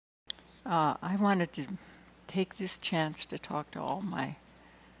I wanted to take this chance to talk to all my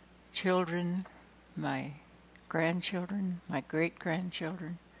children, my grandchildren, my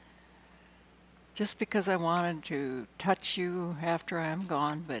great-grandchildren, just because I wanted to touch you after I'm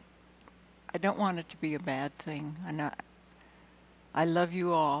gone, but I don't want it to be a bad thing. I love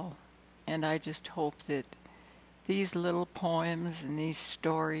you all, and I just hope that these little poems and these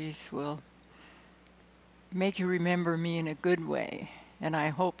stories will make you remember me in a good way. And I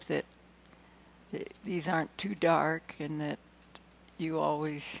hope that these aren't too dark, and that you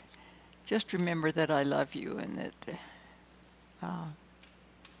always just remember that I love you, and that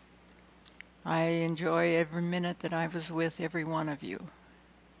I enjoy every minute that I was with every one of you.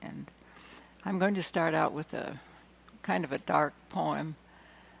 And I'm going to start out with a kind of a dark poem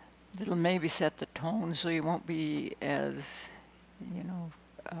that'll maybe set the tone so you won't be as, you know,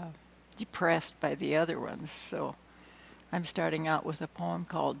 depressed by the other ones. So I'm starting out with a poem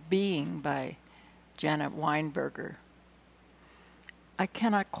called Being by Janet Weinberger. I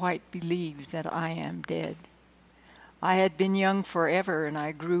cannot quite believe that I am dead. I had been young forever, and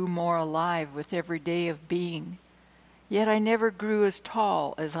I grew more alive with every day of being. Yet I never grew as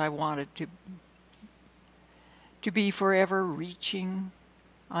tall as I wanted to be forever reaching,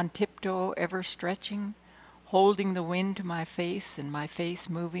 on tiptoe ever stretching, holding the wind to my face and my face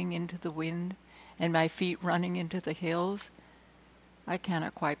moving into the wind and my feet running into the hills. I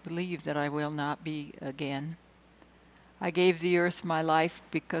cannot quite believe that I will not be again. I gave the earth my life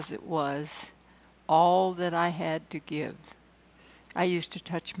because it was all that I had to give. I used to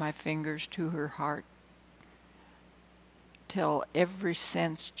touch my fingers to her heart till every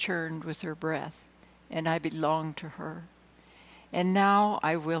sense churned with her breath, and I belonged to her. And now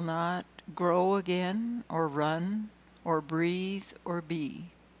I will not grow again, or run, or breathe, or be,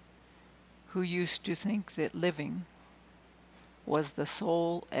 who used to think that living was the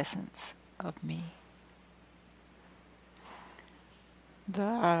sole essence of me.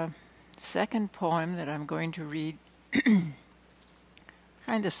 The second poem that I'm going to read,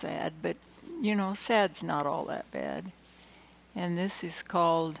 kind of sad, but you know, sad's not all that bad. And this is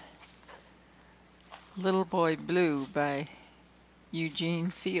called Little Boy Blue by Eugene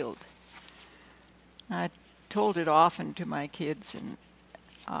Field. I told it often to my kids, and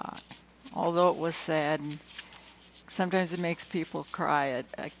although it was sad, and sometimes it makes people cry,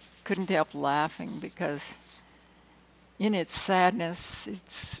 I couldn't help laughing because in its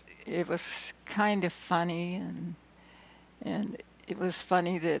sadness, it was kind of funny, and it was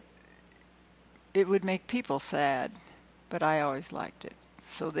funny that it would make people sad, but I always liked it.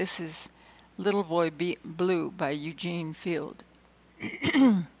 So this is Little Boy Blue by Eugene Field.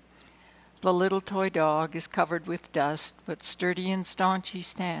 The little toy dog is covered with dust, but sturdy and staunch he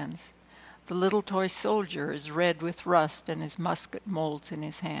stands. The little toy soldier is red with rust, and his musket molds in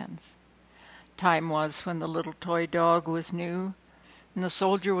his hands. Time was when the little toy dog was new, and the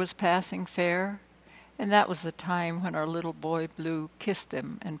soldier was passing fair, and that was the time when our little boy Blue kissed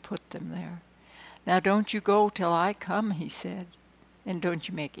them and put them there. Now don't you go till I come, he said, and don't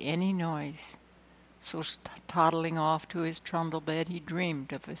you make any noise. So toddling off to his trundle bed, he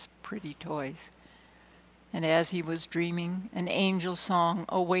dreamed of his pretty toys. And as he was dreaming, an angel song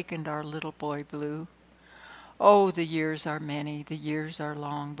awakened our little boy Blue. Oh, the years are many, the years are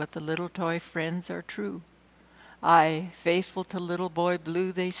long, but the little toy friends are true. Aye, faithful to little boy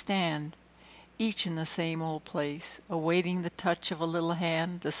Blue they stand, each in the same old place, awaiting the touch of a little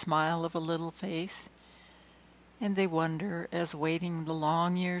hand, the smile of a little face. And they wonder, as waiting the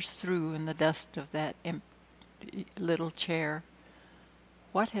long years through in the dust of that empty little chair,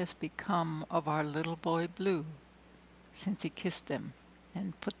 what has become of our little boy Blue since he kissed them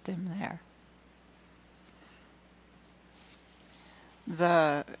and put them there.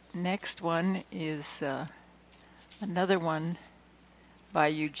 The next one is another one by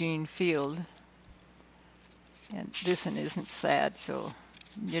Eugene Field, and this one isn't sad, so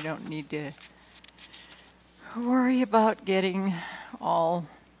you don't need to worry about getting all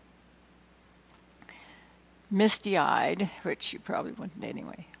misty-eyed, which you probably wouldn't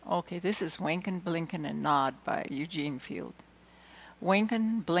anyway. Okay, this is Winkin', Blinkin', and Nod by Eugene Field.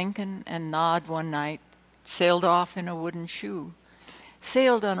 Winkin', Blinkin', and Nod one night sailed off in a wooden shoe,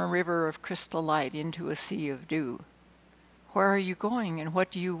 sailed on a river of crystal light into a sea of dew. Where are you going, and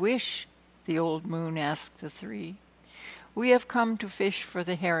what do you wish? The old moon asked the three. We have come to fish for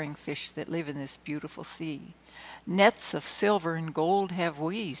the herring fish that live in this beautiful sea. Nets of silver and gold have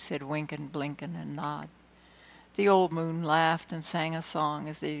we, said Winkin', Blinkin', and Nod. The old moon laughed and sang a song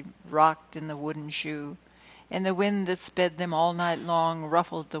as they rocked in the wooden shoe, and the wind that sped them all night long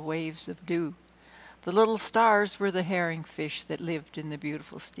ruffled the waves of dew. The little stars were the herring fish that lived in the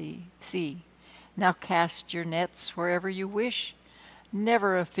beautiful sea. Now cast your nets wherever you wish,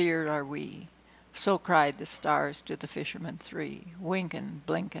 never afeard are we. So cried the stars to the fishermen three, winkin',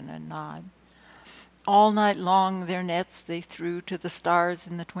 blinkin', and nod. All night long their nets they threw to the stars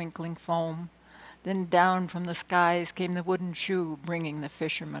in the twinkling foam. Then down from the skies came the wooden shoe, bringing the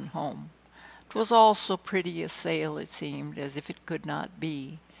fishermen home. 'Twas all so pretty a sail it seemed, as if it could not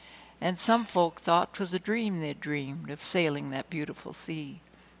be. And some folk thought 'twas a dream they'd dreamed, of sailing that beautiful sea.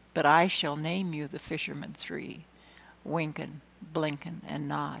 But I shall name you the fishermen three, Winkin', Blinkin', and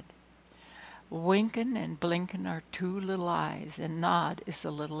Nod. Winkin' and Blinkin' are two little eyes, and Nod is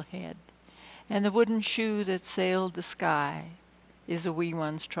a little head. And the wooden shoe that sailed the sky is a wee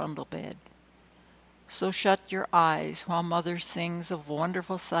one's trundle bed. So shut your eyes while Mother sings of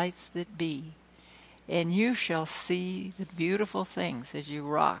wonderful sights that be, and you shall see the beautiful things as you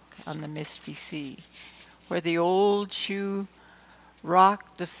rock on the misty sea, where the old shoe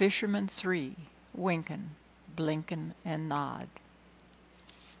rocked the fishermen three, Winkin', Blinkin', and Nod.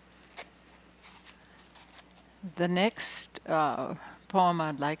 The next poem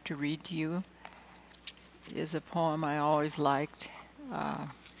I'd like to read to you is a poem I always liked.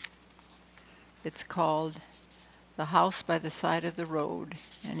 It's called The House by the Side of the Road,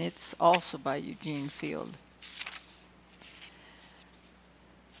 and it's also by Eugene Field.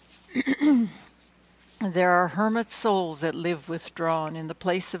 There are hermit souls that live withdrawn in the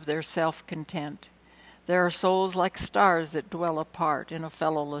place of their self-content. There are souls like stars that dwell apart in a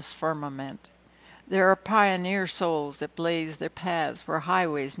fellowless firmament. There are pioneer souls that blaze their paths where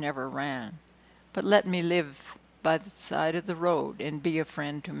highways never ran. But let me live by the side of the road and be a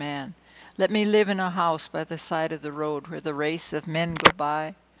friend to man. Let me live in a house by the side of the road where the race of men go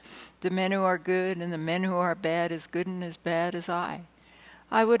by. The men who are good and the men who are bad, as good and as bad as I.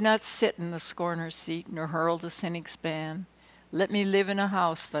 I would not sit in the scorner's seat nor hurl the cynic's ban. Let me live in a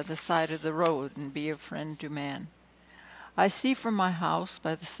house by the side of the road and be a friend to man. I see from my house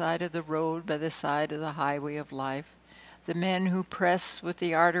by the side of the road, by the side of the highway of life, the men who press with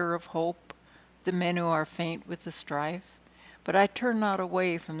the ardor of hope, the men who are faint with the strife. But I turn not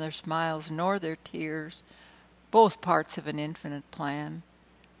away from their smiles nor their tears, both parts of an infinite plan.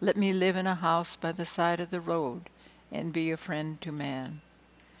 Let me live in a house by the side of the road and be a friend to man.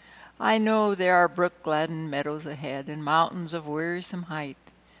 I know there are brook-gladdened meadows ahead and mountains of wearisome height,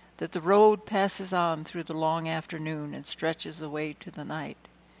 that the road passes on through the long afternoon and stretches away to the night.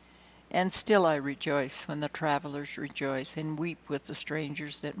 And still I rejoice when the travelers rejoice and weep with the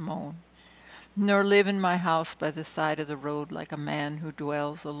strangers that moan, nor live in my house by the side of the road like a man who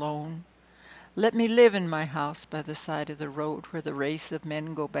dwells alone. Let me live in my house by the side of the road where the race of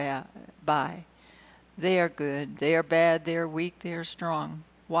men go by. They are good, they are bad, they are weak, they are strong,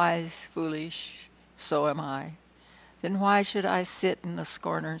 wise, foolish, so am I. Then why should I sit in the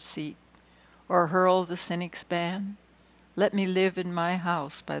scorner's seat or hurl the cynic's ban? Let me live in my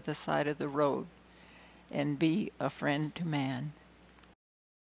house by the side of the road and be a friend to man.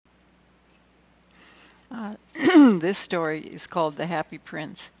 This story is called The Happy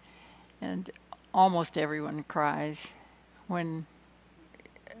Prince, and almost everyone cries when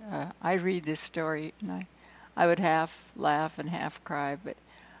I read this story, and I would half laugh and half cry, but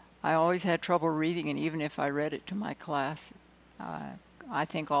I always had trouble reading it, even if I read it to my class. I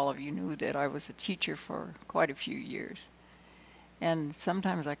think all of you knew that I was a teacher for quite a few years, and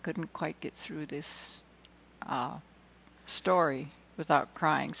sometimes I couldn't quite get through this story without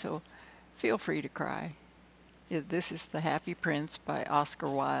crying, so feel free to cry. This is The Happy Prince by Oscar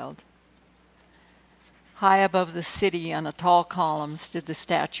Wilde. High above the city on a tall column stood the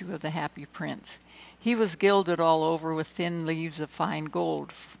statue of the Happy Prince. He was gilded all over with thin leaves of fine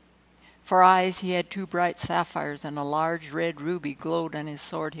gold. For eyes he had 2 bright sapphires, and a large red ruby glowed on his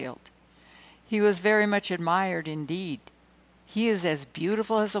sword hilt. He was very much admired indeed. "He is as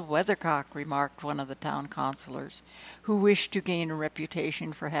beautiful as a weathercock," remarked one of the town councillors, who wished to gain a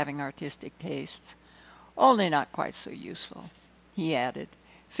reputation for having artistic tastes. "Only not quite so useful," he added,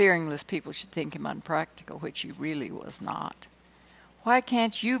 fearing lest people should think him unpractical, which he really was not. "Why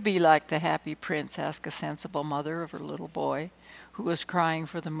can't you be like the Happy Prince?" asked a sensible mother of her little boy, who was crying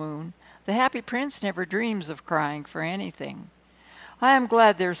for the moon. "The Happy Prince never dreams of crying for anything." "I am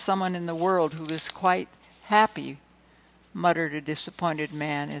glad there's someone in the world who is quite happy," muttered a disappointed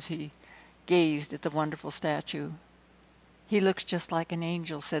man as he gazed at the wonderful statue. "He looks just like an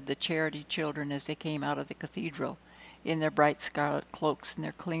angel," said the charity children as they came out of the cathedral in their bright scarlet cloaks and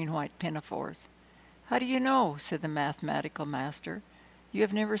their clean white pinafores. "How do you know?" said the mathematical master. "You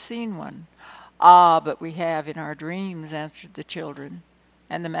have never seen one." "Ah, but we have in our dreams," answered the children.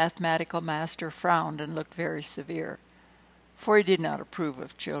 and the mathematical master frowned and looked very severe, for he did not approve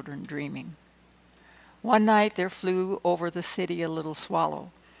of children dreaming. One night there flew over the city a little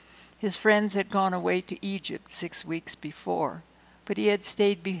swallow. His friends had gone away to Egypt 6 weeks before, but he had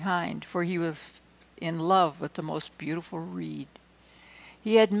stayed behind, for he was in love with the most beautiful reed.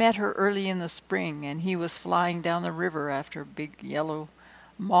 He had met her early in the spring, and he was flying down the river after a big yellow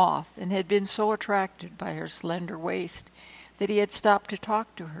moth, and had been so attracted by her slender waist that he had stopped to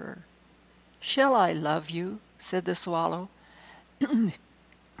talk to her. "Shall I love you?" said the swallow,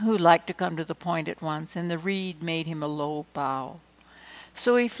 who liked to come to the point at once, and the reed made him a low bow.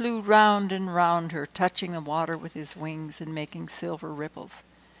 So he flew round and round her, touching the water with his wings and making silver ripples.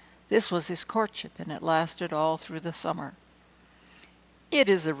 This was his courtship, and it lasted all through the summer. "It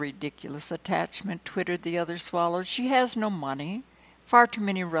is a ridiculous attachment," twittered the other swallows. "She has no money, far too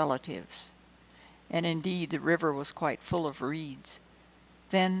many relatives." And indeed the river was quite full of reeds.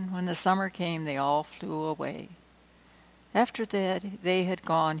 Then, when the summer came, they all flew away. After that they had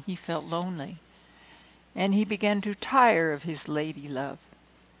gone, he felt lonely, and he began to tire of his lady love.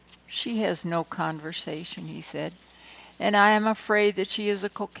 "She has no conversation," he said, "and I am afraid that she is a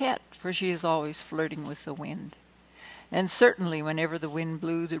coquette, for she is always flirting with the wind." And certainly whenever the wind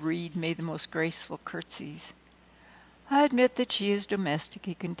blew, the reed made the most graceful curtsies. "I admit that she is domestic,"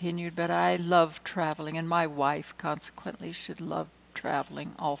 he continued, "but I love traveling, and my wife consequently should love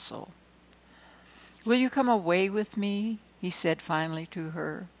traveling also. Will you come away with me?" he said finally to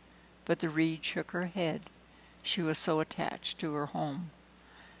her. But the reed shook her head. She was so attached to her home.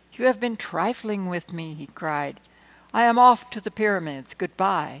 "You have been trifling with me," he cried. "I am off to the pyramids.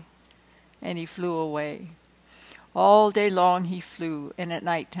 Goodbye." And he flew away. All day long he flew, and at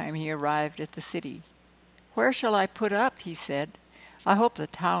night time he arrived at the city. "Where shall I put up?" he said. "I hope the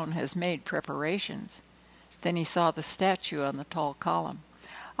town has made preparations." Then he saw the statue on the tall column.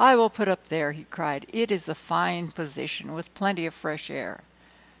 "I will put up there," he cried. "It is a fine position, with plenty of fresh air."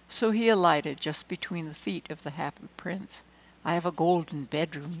 So he alighted just between the feet of the happy prince. "I have a golden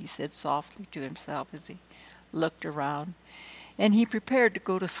bedroom," he said softly to himself as he looked around, and he prepared to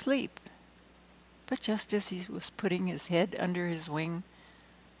go to sleep. But just as he was putting his head under his wing,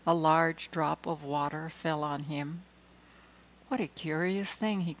 a large drop of water fell on him. "What a curious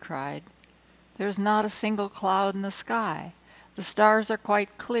thing!" he cried. "There is not a single cloud in the sky. The stars are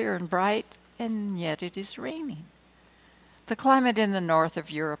quite clear and bright, and yet it is raining. The climate in the north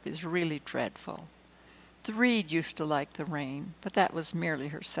of Europe is really dreadful. The reed used to like the rain, but that was merely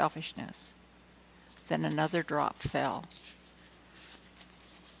her selfishness." Then another drop fell.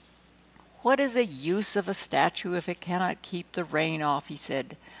 "What is the use of a statue if it cannot keep the rain off?" he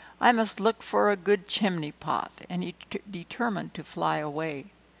said. "I must look for a good chimney pot," and he determined to fly away.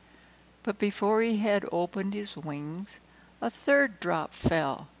 But before he had opened his wings, a third drop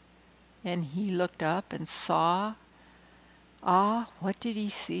fell, and he looked up and saw— what did he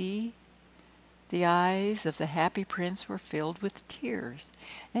see? The eyes of the happy prince were filled with tears,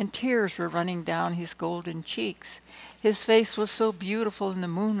 and tears were running down his golden cheeks. His face was so beautiful in the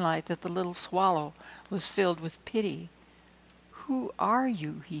moonlight that the little swallow was filled with pity. "Who are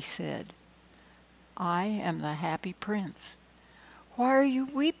you?" he said. "I am the happy prince." "Why are you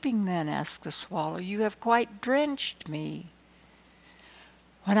weeping then?" asked the swallow. "You have quite drenched me."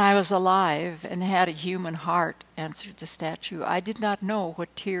 "When I was alive and had a human heart," answered the statue, "I did not know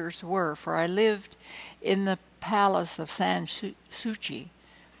what tears were, for I lived in the palace of Sanssouci,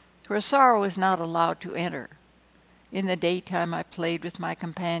 where sorrow is not allowed to enter. In the daytime I played with my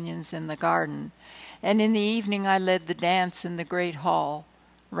companions in the garden, and in the evening I led the dance in the great hall.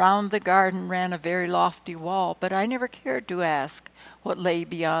 Round the garden ran a very lofty wall, but I never cared to ask what lay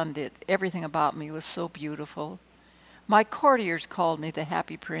beyond it. Everything about me was so beautiful. My courtiers called me the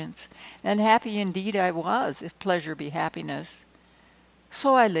happy prince, and happy indeed I was, if pleasure be happiness.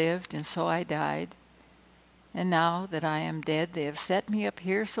 So I lived, and so I died. And now that I am dead, they have set me up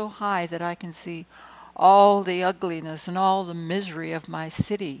here so high that I can see all the ugliness and all the misery of my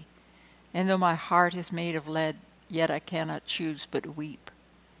city. And though my heart is made of lead, yet I cannot choose but weep."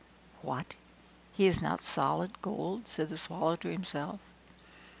 "What? He is not solid gold?" said the swallow to himself.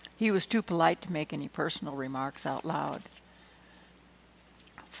 He was too polite to make any personal remarks out loud.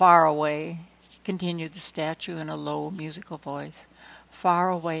 "Far away," continued the statue in a low, musical voice,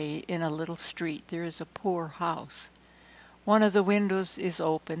 "far away in a little street there is a poor house. One of the windows is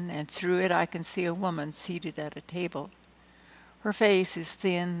open, and through it I can see a woman seated at a table. Her face is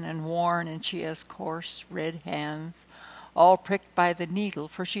thin and worn, and she has coarse red hands, all pricked by the needle,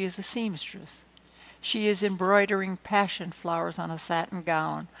 for she is a seamstress. She is embroidering passion flowers on a satin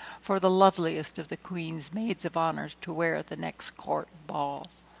gown for the loveliest of the queen's maids of honor to wear at the next court ball.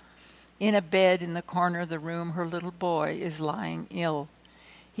 In a bed in the corner of the room, her little boy is lying ill.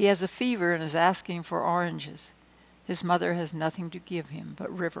 He has a fever and is asking for oranges. His mother has nothing to give him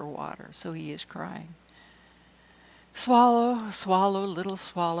but river water, so he is crying. Swallow, swallow, little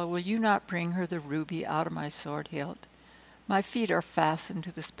swallow, will you not bring her the ruby out of my sword hilt? My feet are fastened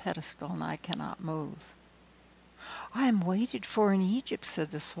to this pedestal, and I cannot move. I am waited for in Egypt,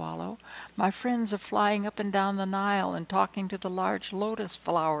 said the swallow. My friends are flying up and down the Nile and talking to the large lotus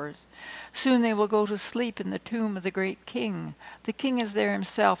flowers. Soon they will go to sleep in the tomb of the great king. The king is there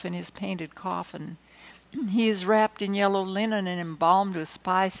himself in his painted coffin. He is wrapped in yellow linen and embalmed with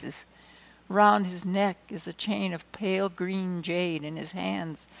spices. Round his neck is a chain of pale green jade, and his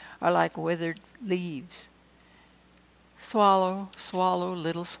hands are like withered leaves. Swallow, swallow,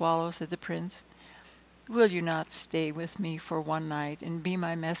 little swallow, said the prince, will you not stay with me for one night and be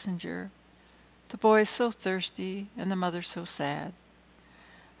my messenger? The boy is so thirsty, and the mother so sad.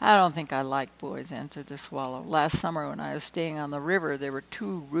 I don't think I like boys, answered the swallow. Last summer when I was staying on the river, there were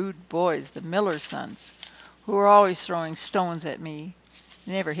 2 rude boys, the miller's sons, who were always throwing stones at me.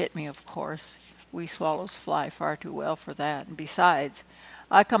 They never hit me, of course. We swallows fly far too well for that. And besides,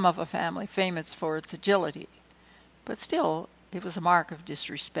 I come of a family famous for its agility. But still, it was a mark of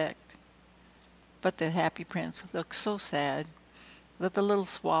disrespect. But the happy prince looked so sad that the little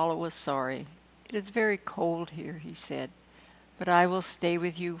swallow was sorry. It is very cold here, he said, but I will stay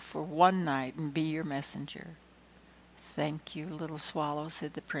with you for one night and be your messenger. Thank you, little swallow,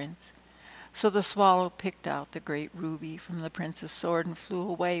 said the prince. So the swallow picked out the great ruby from the prince's sword and flew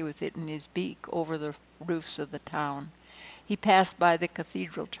away with it in his beak over the roofs of the town. He passed by the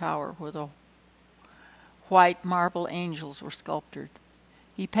cathedral tower where the white marble angels were sculptured.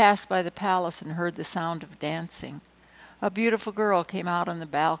 He passed by the palace and heard the sound of dancing. A beautiful girl came out on the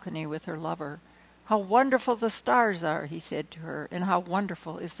balcony with her lover. How wonderful the stars are, he said to her, and how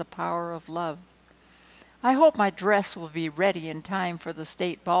wonderful is the power of love. I hope my dress will be ready in time for the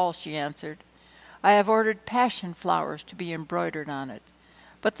state ball, she answered. I have ordered passion flowers to be embroidered on it,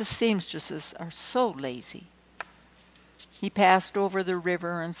 but the seamstresses are so lazy. He passed over the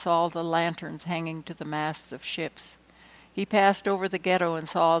river and saw the lanterns hanging to the masts of ships. He passed over the ghetto and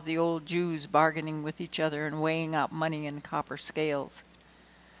saw the old Jews bargaining with each other and weighing out money in copper scales.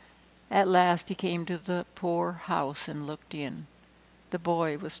 At last he came to the poor house and looked in. The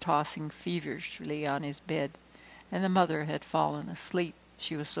boy was tossing feverishly on his bed, and the mother had fallen asleep.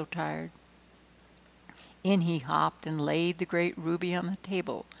 She was so tired. In he hopped and laid the great ruby on the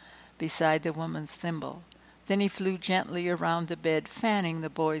table beside the woman's thimble. Then he flew gently around the bed, fanning the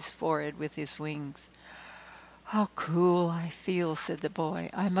boy's forehead with his wings. How cool I feel, said the boy.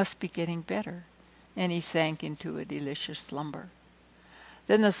 I must be getting better. And he sank into a delicious slumber.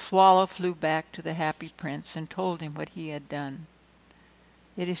 Then the swallow flew back to the happy prince and told him what he had done.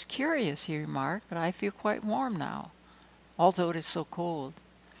 It is curious, he remarked, but I feel quite warm now, although it is so cold.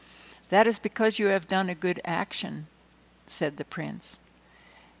 That is because you have done a good action, said the prince.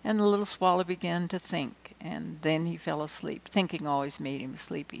 And the little swallow began to think, and then he fell asleep. Thinking always made him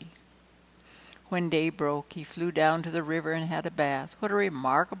sleepy. When day broke, he flew down to the river and had a bath. What a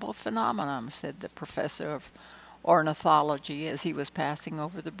remarkable phenomenon, said the professor of ornithology as he was passing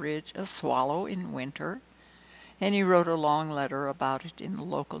over the bridge. A swallow in winter? And he wrote a long letter about it in the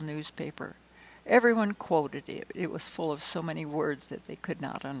local newspaper. Everyone quoted it. It was full of so many words that they could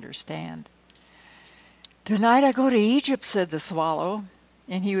not understand. Tonight I go to Egypt, said the swallow,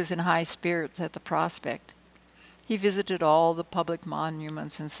 and he was in high spirits at the prospect. He visited all the public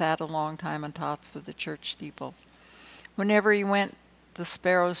monuments and sat a long time on top of the church steeple. Whenever he went, the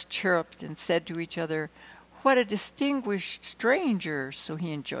sparrows chirruped and said to each other, "What a distinguished stranger!" So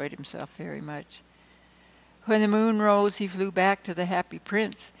he enjoyed himself very much. When the moon rose, he flew back to the happy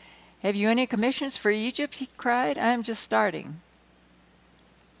prince. "Have you any commissions for Egypt?" he cried. "I am just starting."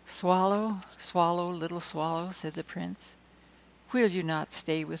 "Swallow, swallow, little swallow," said the prince, "will you not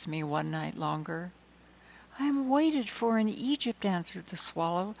stay with me one night longer?" "I am waited for in Egypt," answered the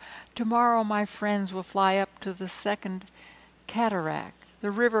swallow. "Tomorrow my friends will fly up to the second cataract. The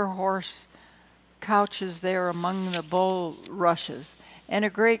river horse couches there among the bulrushes, and a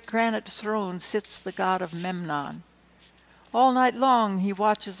great granite throne sits the god of Memnon. All night long he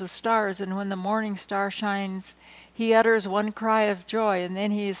watches the stars, and when the morning star shines, he utters one cry of joy, and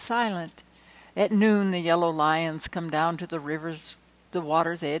then he is silent. At noon the yellow lions come down to the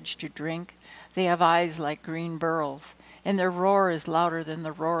water's edge to drink. They have eyes like green beryls, and their roar is louder than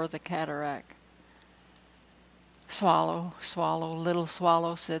the roar of the cataract." "Swallow, swallow, little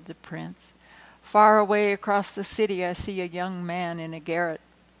swallow," said the prince, Far away across the city I see a young man in a garret.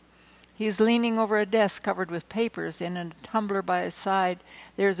 He is leaning over a desk covered with papers, and in a tumbler by his side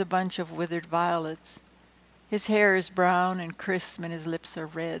there is a bunch of withered violets. His hair is brown and crisp, and his lips are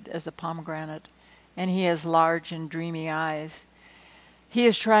red as a pomegranate, and he has large and dreamy eyes. He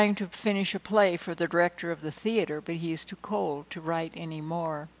is trying to finish a play for the director of the theater, but he is too cold to write any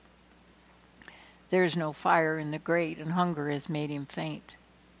more. There is no fire in the grate, and hunger has made him faint.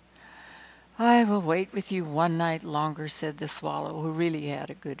 "I will wait with you one night longer," said the swallow, who really had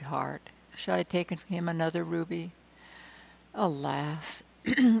a good heart. "Shall I take him another ruby?" "Alas,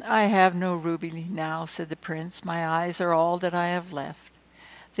 I have no ruby now," said the prince. "My eyes are all that I have left.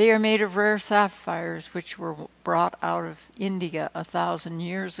 They are made of rare sapphires, which were brought out of India 1,000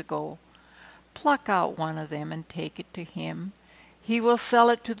 years ago. Pluck out one of them and take it to him. He will sell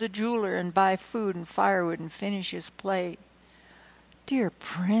it to the jeweler and buy food and firewood and finish his play." "Dear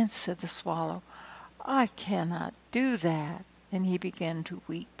prince," said the swallow, "I cannot do that." And he began to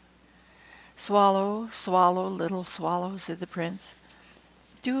weep. "Swallow, swallow, little swallow," said the prince,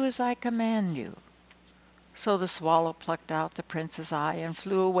 "do as I command you." So the swallow plucked out the prince's eye and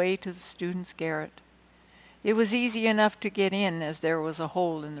flew away to the student's garret. It was easy enough to get in, as there was a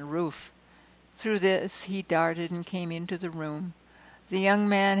hole in the roof. Through this he darted and came into the room. The young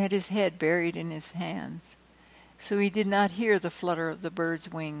man had his head buried in his hands, so he did not hear the flutter of the bird's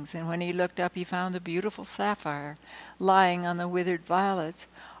wings, and when he looked up he found a beautiful sapphire lying on the withered violets.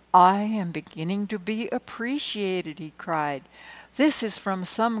 "I am beginning to be appreciated," he cried. "This is from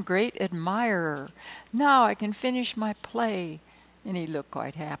some great admirer. Now I can finish my play," and he looked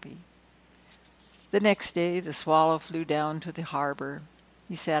quite happy. The next day the swallow flew down to the harbor.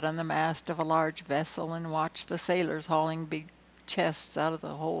 He sat on the mast of a large vessel and watched the sailors hauling big chests out of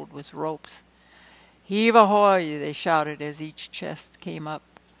the hold with ropes. "Heave ahoy!" they shouted as each chest came up.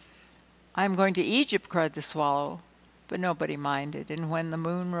 "I am going to Egypt," cried the swallow, but nobody minded, and when the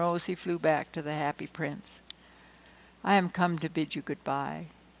moon rose he flew back to the happy prince. "I am come to bid you goodbye,"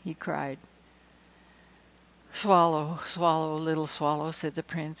 he cried. "Swallow, swallow, little swallow," said the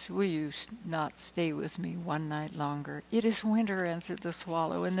prince, "will you not stay with me one night longer?" "It is winter," answered the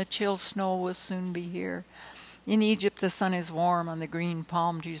swallow, "and the chill snow will soon be here. In Egypt the sun is warm on the green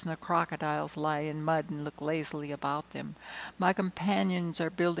palm trees, and the crocodiles lie in mud and look lazily about them. My companions are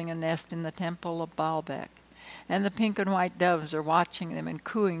building a nest in the temple of Baalbec, and the pink and white doves are watching them and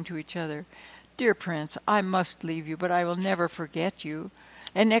cooing to each other. Dear prince, I must leave you, but I will never forget you.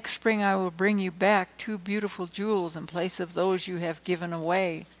 And next spring I will bring you back 2 beautiful jewels in place of those you have given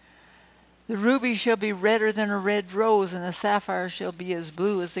away. The ruby shall be redder than a red rose, and the sapphire shall be as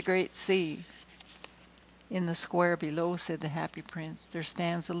blue as the great sea." "In the square below," said the happy prince, "there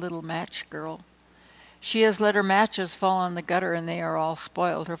stands a little match girl. She has let her matches fall on the gutter, and they are all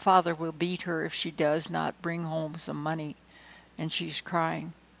spoiled. Her father will beat her if she does not bring home some money, and she's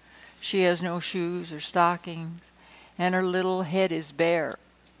crying. She has no shoes or stockings, and her little head is bare.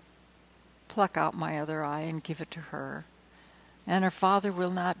 Pluck out my other eye and give it to her, and her father will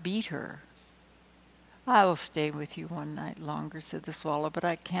not beat her." "I will stay with you one night longer," said the swallow, "but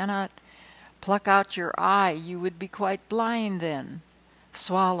I cannot pluck out your eye. You would be quite blind then."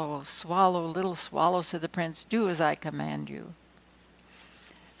 "Swallow, swallow, little swallow," said the prince, "do as I command you."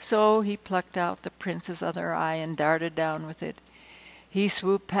 So he plucked out the prince's other eye and darted down with it. He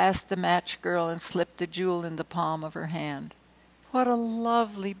swooped past the match girl and slipped the jewel in the palm of her hand. "What a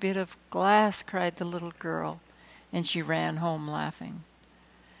lovely bit of glass!" cried the little girl, and she ran home laughing.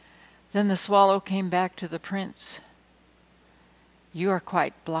 Then the swallow came back to the prince. "You are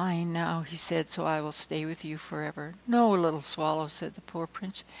quite blind now," he said, "so I will stay with you forever." "No, little swallow," said the poor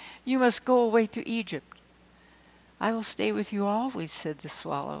prince, "you must go away to Egypt." "I will stay with you always," said the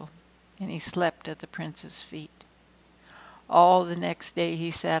swallow, and he slept at the prince's feet. All the next day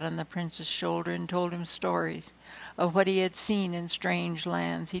he sat on the prince's shoulder and told him stories of what he had seen in strange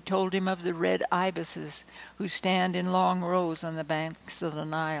lands. He told him of the red ibises who stand in long rows on the banks of the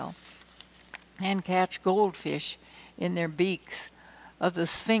Nile and catch goldfish in their beaks, of the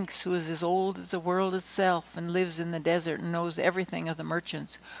Sphinx, who is as old as the world itself and lives in the desert and knows everything of the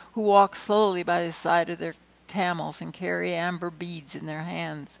merchants, who walk slowly by the side of their camels and carry amber beads in their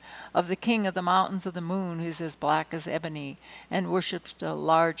hands, of the king of the mountains of the moon, who is as black as ebony and worships a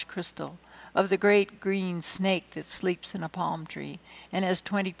large crystal, of the great green snake that sleeps in a palm tree and has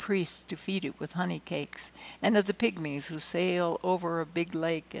 20 priests to feed it with honey cakes, and of the pygmies who sail over a big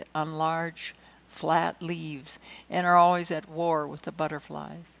lake on large flat leaves and are always at war with the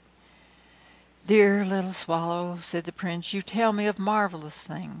butterflies. "Dear little swallow," said the prince, "you tell me of marvelous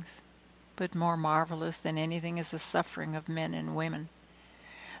things, but more marvelous than anything is the suffering of men and women.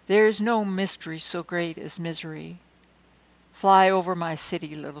 There is no mystery so great as misery. Fly over my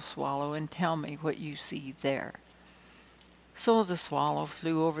city, little swallow, and tell me what you see there. So the swallow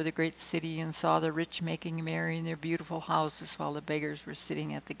flew over the great city and saw the rich making merry in their beautiful houses while the beggars were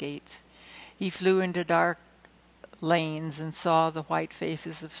sitting at the gates. He flew into dark lanes and saw the white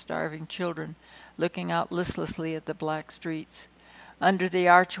faces of starving children looking out listlessly at the black streets. Under the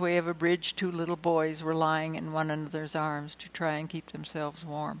archway of a bridge, 2 little boys were lying in one another's arms to try and keep themselves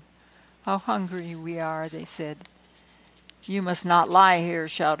warm. "How hungry we are," they said. "You must not lie here,"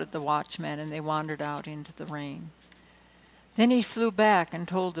 shouted the watchman, and they wandered out into the rain. Then he flew back and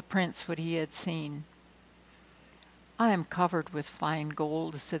told the prince what he had seen. "I am covered with fine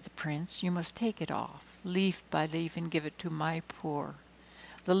gold," said the prince. "You must take it off, leaf by leaf, and give it to my poor.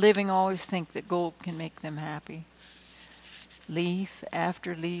 The living always think that gold can make them happy." Leaf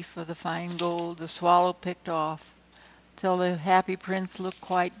after leaf of the fine gold the swallow picked off, till the happy prince looked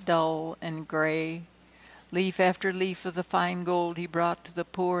quite dull and gray. Leaf after leaf of the fine gold he brought to the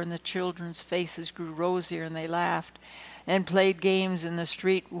poor, and the children's faces grew rosier, and they laughed and played games in the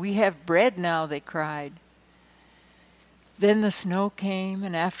street. "We have bread now," they cried. Then the snow came,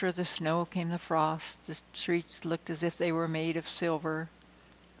 and after the snow came the frost. The streets looked as if they were made of silver.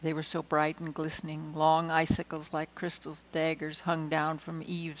 They were so bright and glistening. Long icicles like crystal daggers hung down from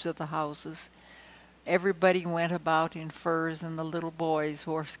eaves of the houses. Everybody went about in furs, and the little boys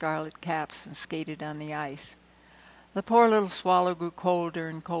wore scarlet caps and skated on the ice. The poor little swallow grew colder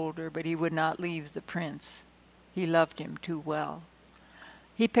and colder, but he would not leave the prince. He loved him too well.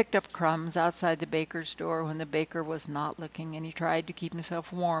 He picked up crumbs outside the baker's door when the baker was not looking, and he tried to keep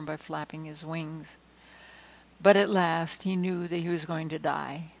himself warm by flapping his wings. But at last he knew that he was going to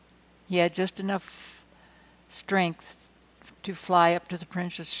die. He had just enough strength to fly up to the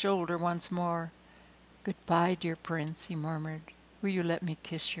prince's shoulder once more. "Goodbye, dear prince," he murmured. "Will you let me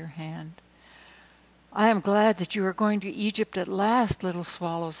kiss your hand?" "I am glad that you are going to Egypt at last, little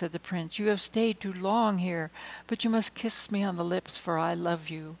swallow," said the prince. "You have stayed too long here, but you must kiss me on the lips, for I love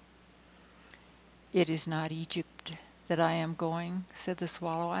you." "It is not Egypt that I am going," said the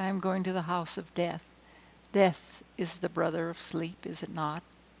swallow. "I am going to the house of death. Death is the brother of sleep, is it not?"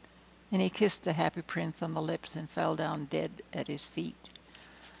 And he kissed the happy prince on the lips and fell down dead at his feet.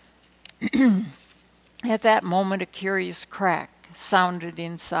 At that moment a curious crack sounded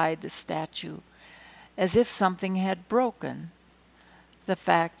inside the statue, as if something had broken. The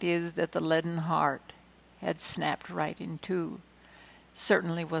fact is that the leaden heart had snapped right in two.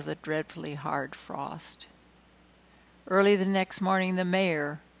 Certainly was a dreadfully hard frost. Early the next morning the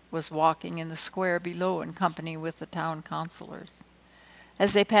mayor was walking in the square below in company with the town councillors.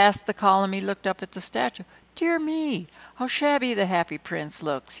 As they passed the column, he looked up at the statue. "Dear me, how shabby the happy prince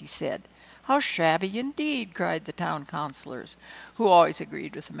looks," he said. "How shabby indeed," cried the town councillors, who always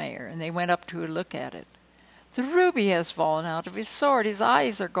agreed with the mayor, and they went up to look at it. "The ruby has fallen out of his sword, his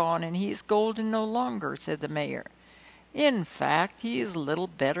eyes are gone, and he is golden no longer," said the mayor. "In fact, he is little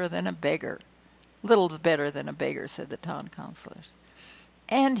better than a beggar." "Little better than a beggar," said the town councillors.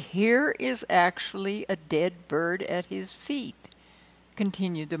 "And here is actually a dead bird at his feet,"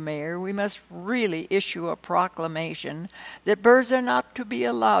 continued the mayor. "We must really issue a proclamation that birds are not to be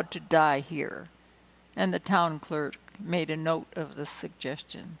allowed to die here." And the town clerk made a note of the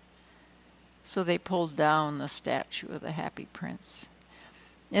suggestion. So they pulled down the statue of the happy prince.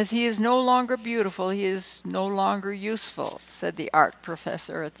 "As he is no longer beautiful, he is no longer useful," said the art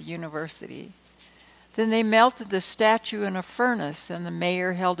professor at the university. Then they melted the statue in a furnace, and the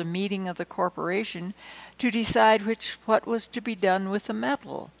mayor held a meeting of the corporation to decide what was to be done with the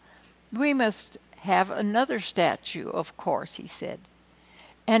metal. "We must have another statue, of course," he said.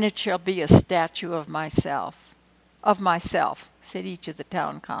 "And it shall be a statue of myself." "Of myself," said each of the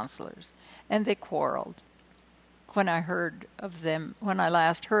town councillors, and they quarreled. When I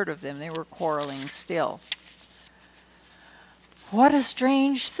last heard of them, they were quarreling still. "What a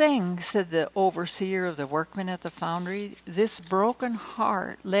strange thing," said the overseer of the workmen at the foundry. "This broken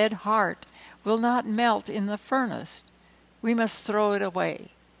lead heart, will not melt in the furnace. We must throw it away."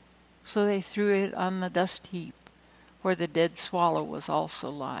 So they threw it on the dust heap, where the dead swallow was also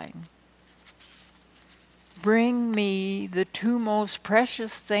lying. "Bring me the 2 most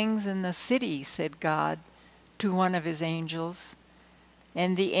precious things in the city," said God to one of his angels.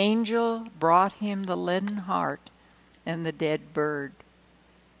 And the angel brought him the leaden heart and the dead bird.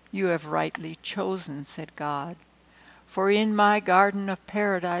 "You have rightly chosen," said God, "for in my garden of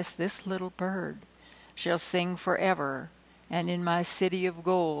paradise this little bird shall sing forever, and in my city of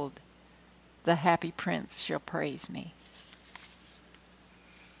gold the happy prince shall praise me."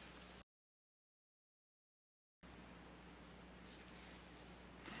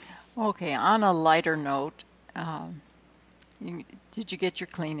 Okay, on a lighter note, did you get your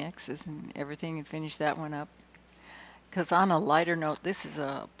Kleenexes and everything and finish that one up? Because on a lighter note, this is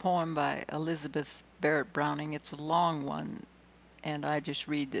a poem by Elizabeth Barrett Browning. It's a long one, and I just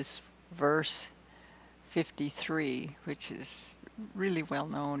read this verse 53, which is really well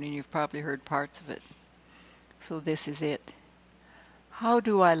known, and you've probably heard parts of it. So this is it. How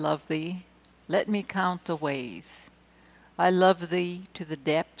do I love thee? Let me count the ways. I love thee to the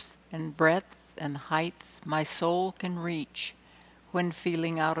depth and breadth and heights my soul can reach when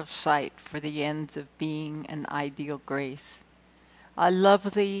feeling out of sight for the ends of being an ideal grace. I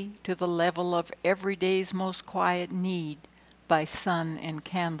love thee to the level of every day's most quiet need by sun and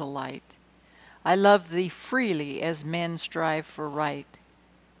candlelight. I love thee freely as men strive for right.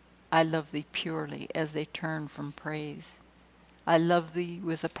 I love thee purely as they turn from praise. I love thee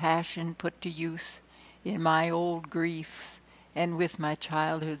with a passion put to use in my old griefs and with my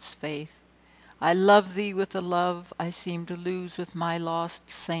childhood's faith. I love thee with the love I seem to lose with my lost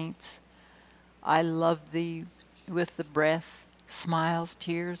saints. I love thee with the breath, smiles,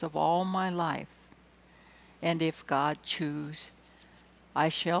 tears of all my life. And if God choose, I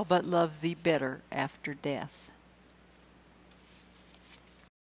shall but love thee better after death.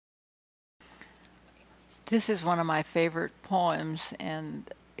 This is one of my favorite poems,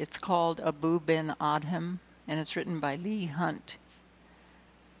 and it's called Abu Ben Adhem, and it's written by Leigh Hunt.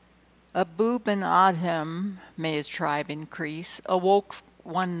 Abu Ben Adhem, may his tribe increase, awoke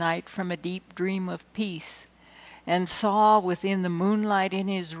one night from a deep dream of peace, and saw within the moonlight in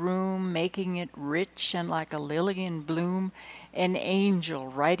his room, making it rich and like a lily in bloom, an angel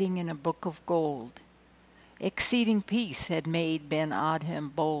writing in a book of gold. Exceeding peace had made Ben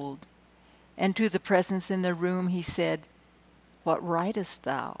Adhem bold, and to the presence in the room he said, What writest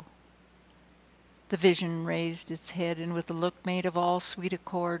thou? The vision raised its head, and with a look made of all sweet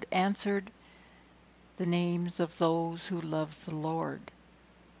accord, answered, The names of those who love the Lord.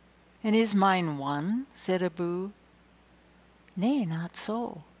 And is mine one? Said Abu. Nay, not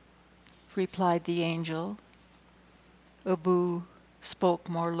so, replied the angel. Abu spoke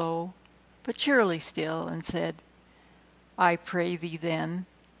more low, but cheerily still, and said, I pray thee then,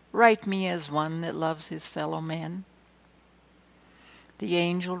 write me as one that loves his fellow men. The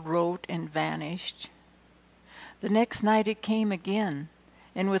angel wrote and vanished. The next night it came again,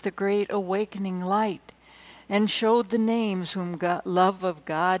 and with a great awakening light, and showed the names whom love of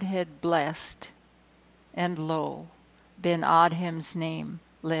God had blessed. And lo, Ben Adhem's name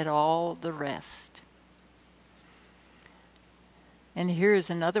led all the rest. And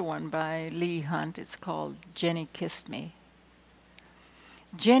here's another one by Leigh Hunt. It's called Jenny Kissed Me.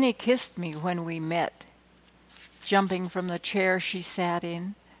 Jenny kissed me when we met, jumping from the chair she sat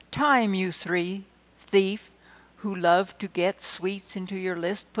in. Time, you three, thief, who love to get sweets into your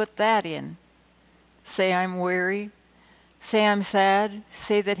list, put that in. Say I'm weary, say I'm sad,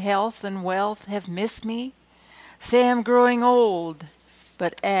 say that health and wealth have missed me, say I'm growing old,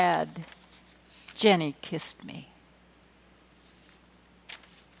 but add, Jenny kissed me.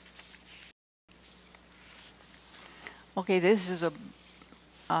 Okay, this is a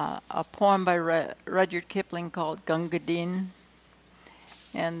poem by Rudyard Kipling called Gunga Din,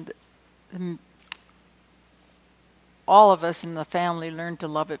 and all of us in the family learned to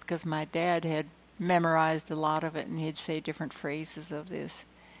love it because my dad had memorized a lot of it, and he'd say different phrases of this,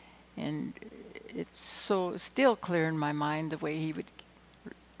 and it's so still clear in my mind the way he would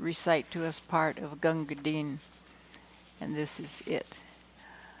recite to us part of Gunga Din, and this is it.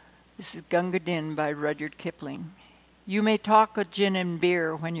 This is Gunga Din by Rudyard Kipling. You may talk of gin and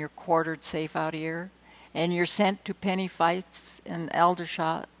beer when you're quartered safe out here, and you're sent to penny fights and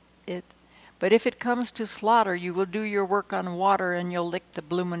Aldershot it. But if it comes to slaughter, you will do your work on water, and you'll lick the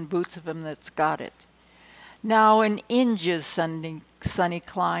bloomin' boots of him that's got it. Now in India's sunny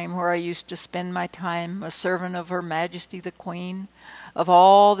clime, where I used to spend my time, a servant of Her Majesty the Queen, of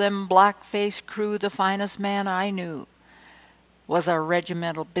all them black-faced crew, the finest man I knew was our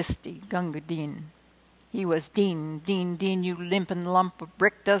regimental bisty, Gunga Din. He was Din, Din, Din, you limpin' lump of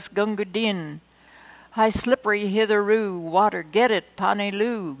brick dust, Gunga Din. High slippery hitheroo, water, get it,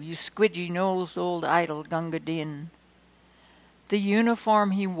 Panelu, you squidgy-nosed old idol, Gunga Din. The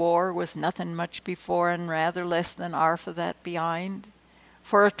uniform he wore was nothing much before, and rather less than arf of that behind.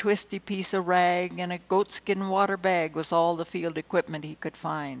 For a twisty piece of rag and a goatskin water bag was all the field equipment he could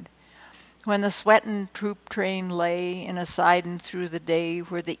find. When the sweatin' troop train lay in a sidin' through the day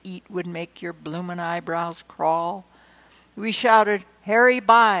where the 'eat would make your bloomin' eyebrows crawl, we shouted, Harry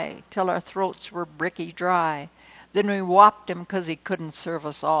by, till our throats were bricky dry. Then we whopped him 'cause he couldn't serve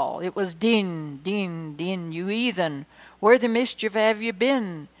us all. It was Din, Din, Din, you heathen, where the mischief have you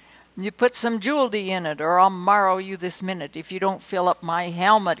been? You put some jewelry in it, or I'll marrow you this minute if you don't fill up my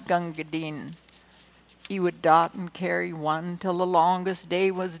helmet, Gunga Din. He would dot and carry one till the longest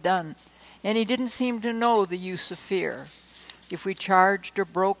day was done, and he didn't seem to know the use of fear. If we charged or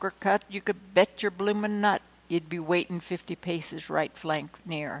broke or cut, you could bet your bloomin' nut you'd be waitin' 50 paces right flank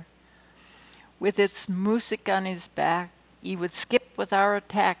near. With its music on his back, he would skip with our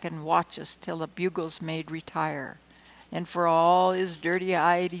attack and watch us till the bugles made retire. And for all his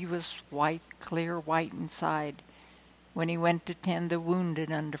dirty-eyed, he was white, clear white inside, when he went to tend the wounded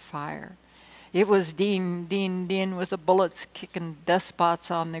under fire. It was din, din, din, with the bullets kicking dust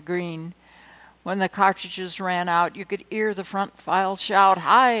spots on the green. When the cartridges ran out, you could hear the front file shout,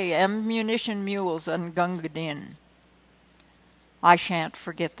 "Hi, ammunition mules on Gunga Din." I shan't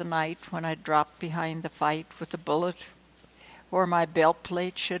forget the night when I dropped behind the fight with the bullet where my belt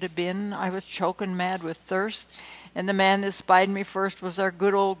plate should have been. I was choking mad with thirst, and the man that spied me first was our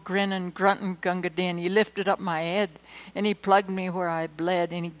good old grinning, grunting Gunga Din. He lifted up my head, and he plugged me where I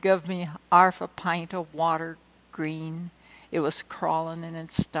bled, and he guv me 'arf a pint of water green. It was crawling and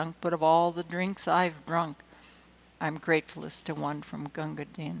it stunk, but of all the drinks I've drunk, I'm gratefulest to one from Gunga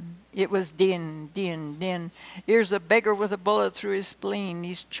Din. It was din, din, din. Here's a beggar with a bullet through his spleen.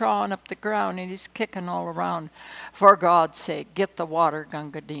 He's chawing up the ground and he's kicking all around. For God's sake, get the water,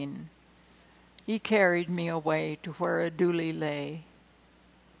 Gunga Din. He carried me away to where a dooli lay,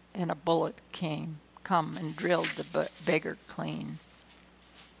 and a bullet come and drilled the beggar clean.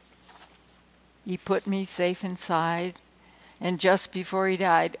 He put me safe inside, and just before he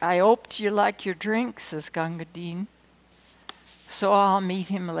died, "I hoped you like your drink," says Gunga Din. So I'll meet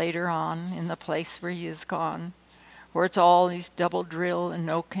him later on in the place where he is gone, where it's all his double drill and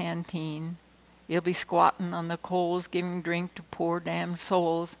no canteen. He'll be squatting on the coals giving drink to poor damned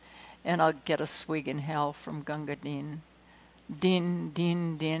souls, and I'll get a swig in hell from Gunga Din. Din,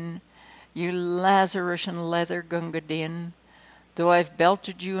 din, din, you Lazarusian leather Gunga Din, though I've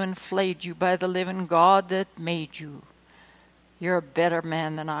belted you and flayed you by the living God that made you, you're a better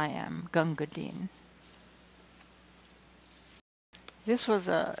man than I am, Gunga Din. This was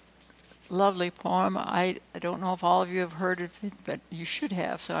a lovely poem. I don't know if all of you have heard of it, but you should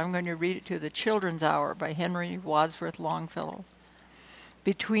have, so I'm going to read it to you. The Children's Hour by Henry Wadsworth Longfellow.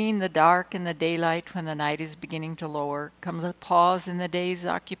 Between the dark and the daylight, when the night is beginning to lower, comes a pause in the day's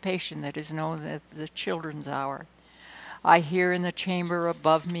occupation that is known as the children's hour. I hear in the chamber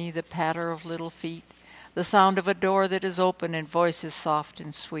above me the patter of little feet, the sound of a door that is open and voices soft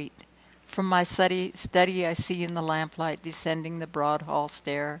and sweet. From my study I see in the lamplight descending the broad hall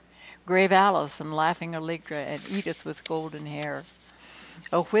stair, grave Alice and laughing Allegra and Edith with golden hair.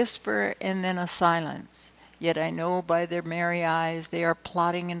 A whisper and then a silence, yet I know by their merry eyes they are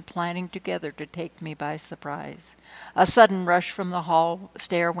plotting and planning together to take me by surprise. A sudden rush from the hall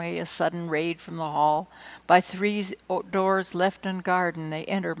stairway, a sudden raid from the hall. By 3 doors left unguarded, they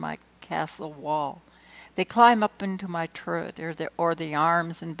enter my castle wall. They climb up into my turret or the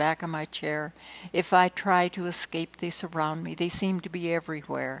arms and back of my chair. If I try to escape, they surround me. They seem to be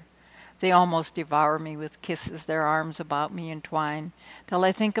everywhere. They almost devour me with kisses, their arms about me entwine, till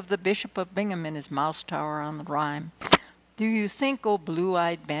I think of the Bishop of Bingham in his mouse tower on the Rhine. Do you think, O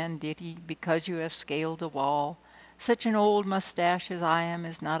blue-eyed banditti, because you have scaled the wall, such an old mustache as I am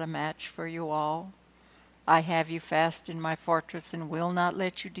is not a match for you all? I have you fast in my fortress and will not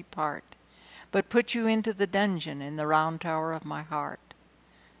let you depart, but put you into the dungeon in the round tower of my heart.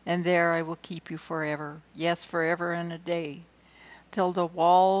 And there I will keep you forever, yes, forever and a day, till the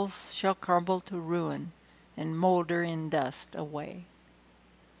walls shall crumble to ruin and moulder in dust away.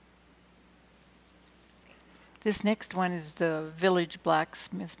 This next one is The Village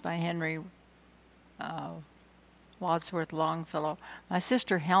Blacksmith by Henry Wadsworth Longfellow. My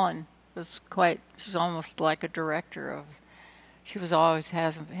sister Helen was she's almost like a director she was always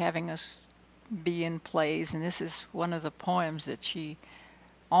having us be in plays, and this is one of the poems that she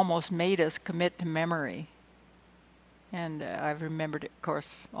almost made us commit to memory. And I've remembered it, of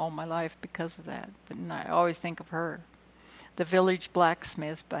course, all my life because of that. But I always think of her. The Village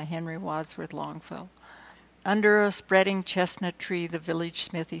Blacksmith by Henry Wadsworth Longfellow. Under a spreading chestnut tree the village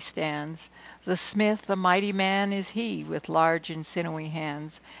smithy stands. The smith, a mighty man is he, with large and sinewy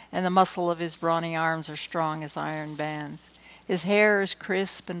hands, and the muscle of his brawny arms are strong as iron bands. His hair is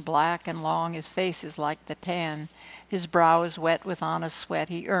crisp and black and long, his face is like the tan. His brow is wet with honest sweat,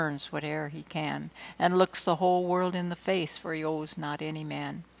 he earns whate'er he can, and looks the whole world in the face, for he owes not any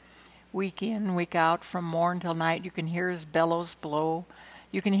man. Week in, week out, from morn till night, you can hear his bellows blow.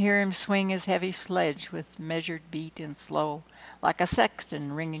 You can hear him swing his heavy sledge with measured beat and slow, like a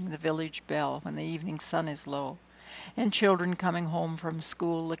sexton ringing the village bell when the evening sun is low. and children coming home from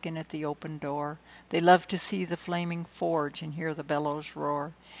school looking at the open door. They love to see the flaming forge and hear the bellows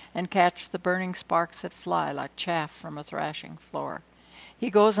roar, and catch the burning sparks that fly like chaff from a thrashing floor. He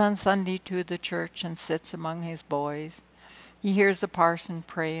goes on Sunday to the church and sits among his boys. He hears the parson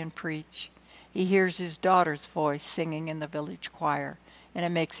pray and preach. He hears his daughter's voice singing in the village choir, and it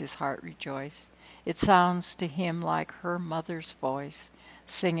makes his heart rejoice. It sounds to him like her mother's voice,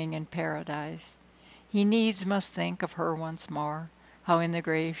 singing in paradise. He needs must think of her once more, how in the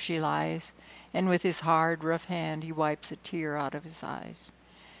grave she lies, and with his hard, rough hand he wipes a tear out of his eyes.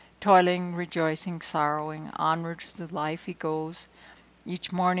 Toiling, rejoicing, sorrowing, onward through life he goes.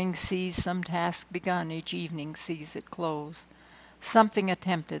 Each morning sees some task begun, each evening sees it close. Something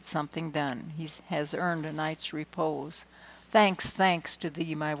attempted, something done, he has earned a night's repose. Thanks, thanks to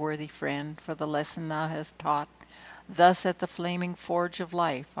thee, my worthy friend, for the lesson thou hast taught. Thus at the flaming forge of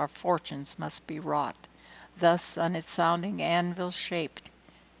life our fortunes must be wrought. Thus on its sounding anvil shaped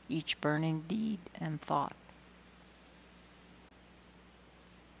each burning deed and thought.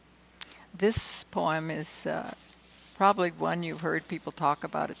 This poem is probably one you've heard people talk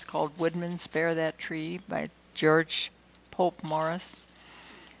about. It's called Woodman, Spare That Tree by George Pope Morris.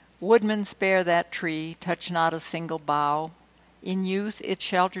 Woodman, spare that tree, touch not a single bough. In youth it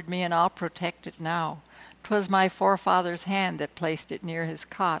sheltered me, and I'll protect it now. 'Twas my forefather's hand that placed it near his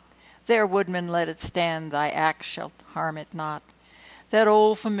cot. There, woodman, let it stand, thy axe shall harm it not. That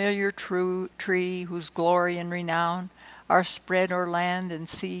old familiar tree, whose glory and renown are spread o'er land and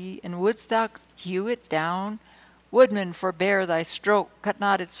sea, and wouldst thou hew it down? Woodman, forbear thy stroke, cut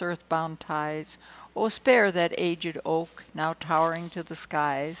not its earth-bound ties. O spare that aged oak, now towering to the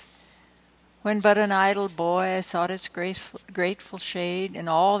skies. When but an idle boy I sought its grateful shade, and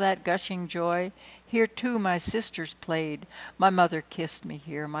all that gushing joy. Here too my sisters played, my mother kissed me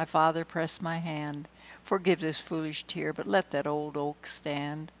here, my father pressed my hand. Forgive this foolish tear, but let that old oak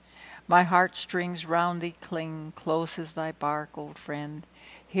stand. My heartstrings round thee cling, close as thy bark, old friend.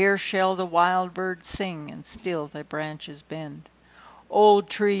 Here shall the wild bird sing, and still thy branches bend. Old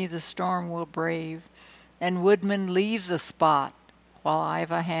tree, the storm will brave, and woodman, leave the spot. While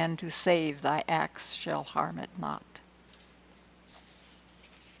I've a hand to save, thy axe shall harm it not.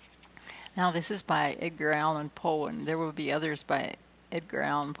 Now this is by Edgar Allan Poe, and there will be others by Edgar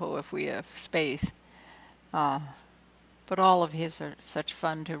Allan Poe if we have space. But all of his are such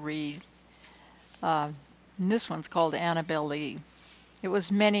fun to read. And this one's called Annabel Lee. It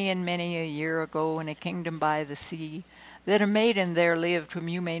was many and many a year ago in a kingdom by the sea that a maiden there lived whom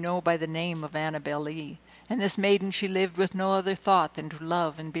you may know by the name of Annabel Lee. And this maiden she lived with no other thought than to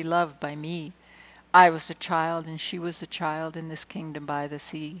love and be loved by me. I was a child and she was a child in this kingdom by the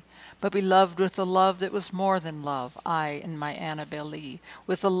sea, but beloved with a love that was more than love, I and my Annabel Lee,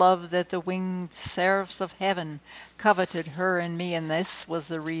 with a love that the winged seraphs of heaven coveted her and me, and this was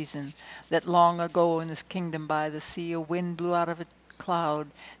the reason that long ago in this kingdom by the sea a wind blew out of a cloud,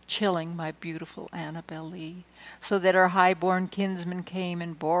 chilling my beautiful Annabel Lee, so that her high-born kinsman came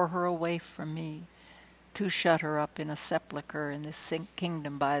and bore her away from me, to shut her up in a sepulchre in this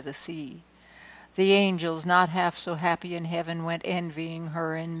kingdom by the sea. The angels, not half so happy in heaven, went envying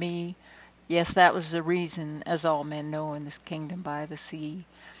her and me. Yes, that was the reason, as all men know in this kingdom by the sea,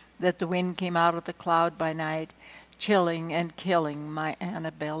 that the wind came out of the cloud by night, chilling and killing my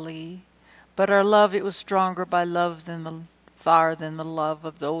Annabel Lee. But our love, it was stronger by love far than the love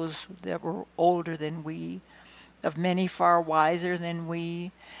of those that were older than we, of many far wiser than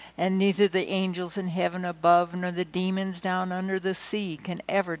we, and neither the angels in heaven above nor the demons down under the sea can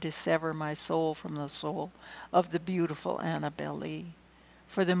ever dissever my soul from the soul of the beautiful Annabel Lee.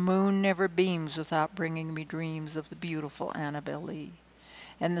 For the moon never beams without bringing me dreams of the beautiful Annabel Lee,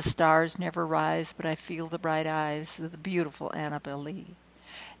 and the stars never rise but I feel the bright eyes of the beautiful Annabel Lee.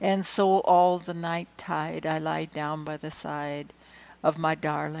 And so all the night tide I lie down by the side of my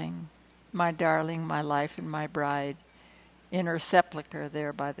darling, my life and my bride, in her sepulchre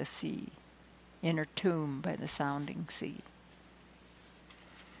there by the sea, in her tomb by the sounding sea.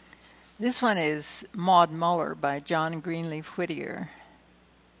 This one is Maud Muller by John Greenleaf Whittier.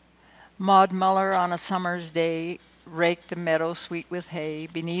 Maud Muller on a summer's day raked the meadow sweet with hay.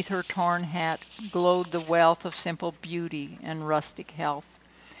 Beneath her torn hat glowed the wealth of simple beauty and rustic health.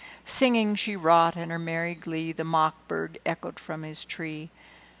 Singing she wrought, and her merry glee the mock-bird echoed from his tree.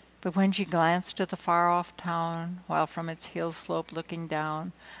 But when she glanced at the far-off town, while from its hill slope looking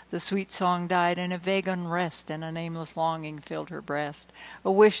down, the sweet song died, and a vague unrest and a nameless longing filled her breast,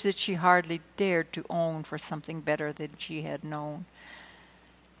 a wish that she hardly dared to own for something better than she had known.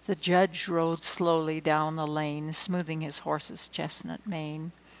 The judge rode slowly down the lane, smoothing his horse's chestnut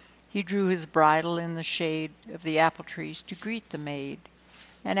mane. He drew his bridle in the shade of the apple trees to greet the maid,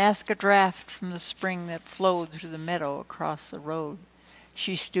 and ask a draught from the spring that flowed through the meadow across the road.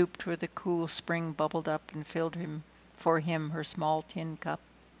 She stooped where the cool spring bubbled up and filled for him her small tin cup,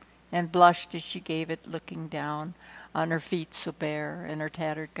 and blushed as she gave it, looking down on her feet so bare and her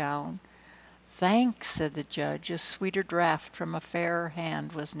tattered gown. "Thanks," said the judge, "a sweeter draught from a fairer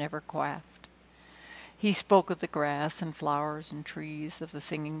hand was never quaffed." He spoke of the grass and flowers and trees, of the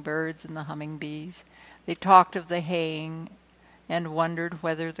singing birds and the humming bees. They talked of the haying and wondered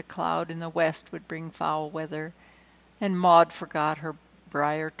whether the cloud in the west would bring foul weather, and Maud forgot her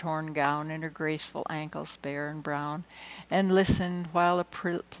briar-torn gown and her graceful ankles bare and brown, and listened while a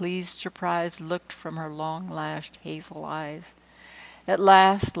pleased surprise looked from her long-lashed hazel eyes. At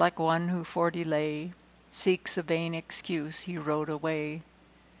last, like one who for delay seeks a vain excuse, he rode away.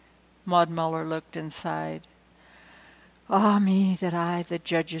 Maud Muller looked and sighed. Ah me, that I the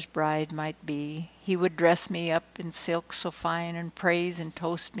judge's bride might be. He would dress me up in silk so fine, and praise and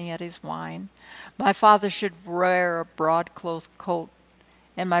toast me at his wine. My father should wear a broad-cloth coat,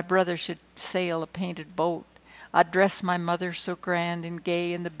 and my brother should sail a painted boat. I'd dress my mother so grand and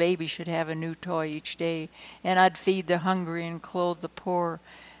gay, and the baby should have a new toy each day, and I'd feed the hungry and clothe the poor,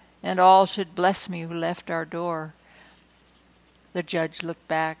 and all should bless me who left our door. The judge looked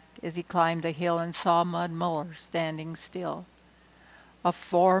back as he climbed the hill and saw Maud Muller standing still. A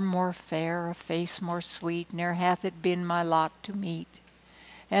form more fair, a face more sweet, ne'er hath it been my lot to meet.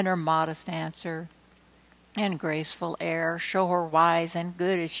 And her modest answer and graceful air show her wise and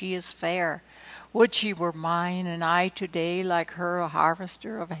good as she is fair. Would she were mine, and I today like her a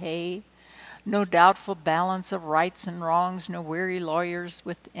harvester of hay. No doubtful balance of rights and wrongs, no weary lawyers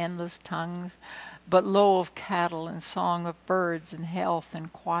with endless tongues, but low of cattle and song of birds, and health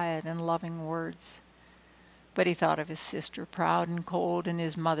and quiet and loving words. But he thought of his sister, proud and cold, and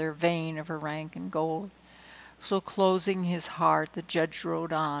his mother, vain of her rank and gold. So closing his heart, the judge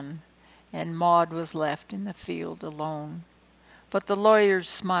rode on, and Maud was left in the field alone. But the lawyers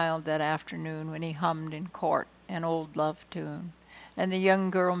smiled that afternoon when he hummed in court an old love tune, and the young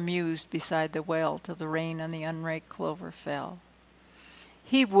girl mused beside the well till the rain on the unraked clover fell.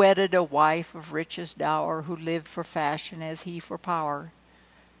 He wedded a wife of richest dower, who lived for fashion as he for power.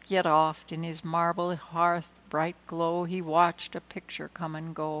 Yet oft in his marble hearth bright glow he watched a picture come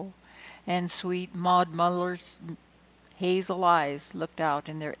and go, and sweet Maud Muller's hazel eyes looked out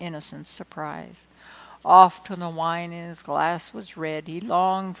in their innocent surprise. Oft when the wine in his glass was red, he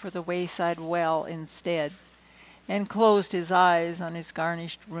longed for the wayside well instead, and closed his eyes on his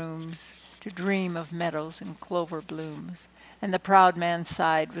garnished rooms to dream of meadows and clover blooms. And the proud man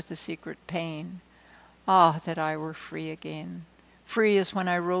sighed with a secret pain. Ah, that I were free again, free as when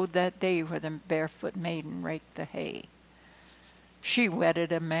I rode that day where the barefoot maiden raked the hay. She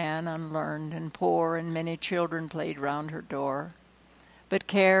wedded a man unlearned and poor, and many children played round her door. But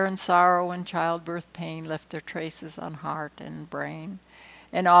care and sorrow and childbirth pain left their traces on heart and brain.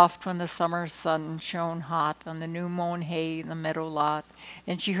 And oft when the summer sun shone hot on the new-mown hay in the meadow lot,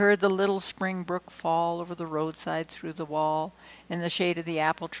 and she heard the little spring brook fall over the roadside through the wall, in the shade of the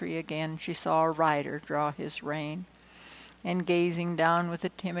apple tree again she saw a rider draw his rein. And gazing down with a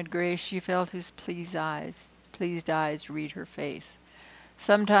timid grace, she felt his pleased eyes read her face.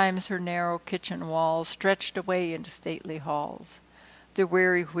 Sometimes her narrow kitchen walls stretched away into stately halls. The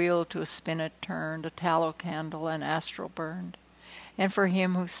weary wheel to a spinnet turned, a tallow candle an astral burned. And for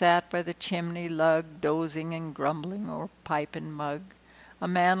him who sat by the chimney lug, dozing and grumbling o'er pipe and mug, a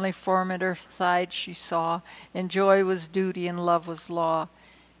manly form at her side she saw, and joy was duty and love was law.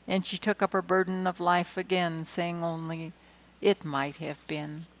 And she took up her burden of life again, saying only, "It might have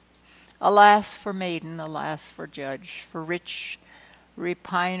been." Alas for maiden, alas for judge, for rich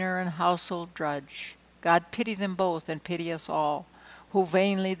repiner and household drudge. God pity them both, and pity us all, who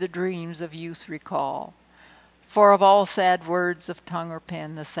vainly the dreams of youth recall. For of all sad words of tongue or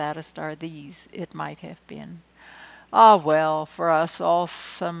pen, the saddest are these, "It might have been." Ah well, for us all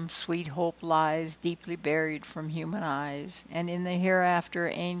some sweet hope lies, deeply buried from human eyes, and in the hereafter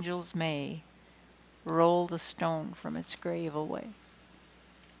angels may roll the stone from its grave away.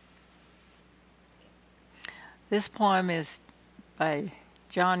 This poem is by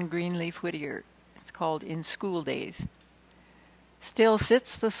John Greenleaf Whittier. It's called In School Days. Still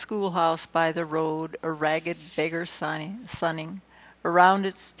sits the schoolhouse by the road, a ragged beggar sunning. Around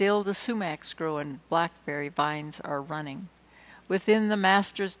it still the sumacs grow, and blackberry vines are running. Within the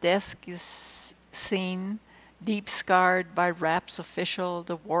master's desk is seen, deep scarred by raps official,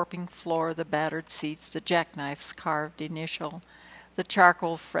 the warping floor, the battered seats, the jackknife's carved initial. the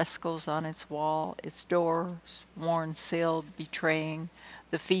charcoal frescoes on its wall, its doors worn sill betraying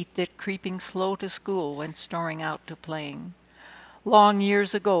the feet that creeping slow to school went snoring out to playing. Long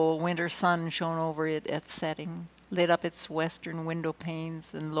years ago a winter sun shone over it at setting, lit up its western window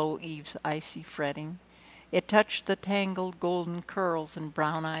panes and low eaves icy fretting. It touched the tangled golden curls and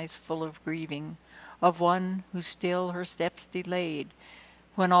brown eyes full of grieving, of one who still her steps delayed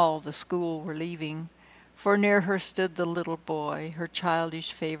when all the school were leaving. For near her stood the little boy, her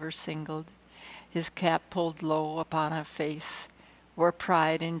childish favor singled, his cap pulled low upon a face where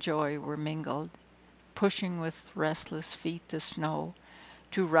pride and joy were mingled, pushing with restless feet the snow.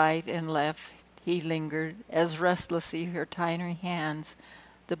 To right and left he lingered, as restlessly her tiny hands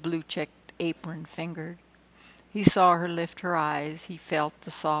the blue-checked apron fingered. He saw her lift her eyes, he felt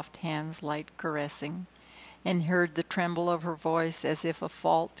the soft hands light caressing, and heard the tremble of her voice as if a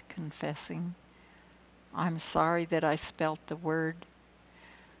fault confessing. I'm sorry that I spelt the word.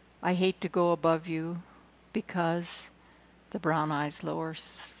 I hate to go above you, because the brown eyes lower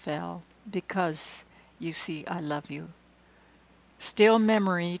fell, because, you see, I love you. Still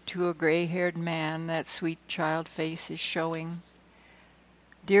memory to a gray-haired man that sweet child face is showing.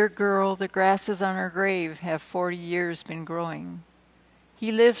 Dear girl, the grasses on her grave have 40 years been growing.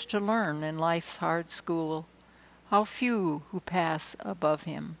 He lives to learn in life's hard school. How few who pass above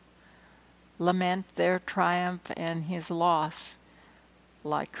him lament their triumph and his loss,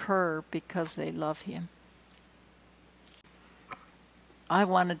 like her, because they love him. I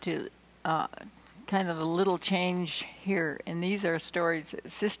wanted to kind of a little change here, and these are stories that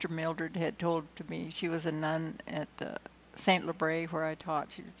Sister Mildred had told to me. She was a nun at St. Labre where I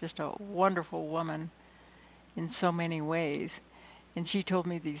taught. She was just a wonderful woman in so many ways, and she told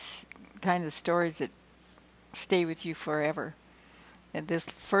me these kind of stories that stay with you forever. And this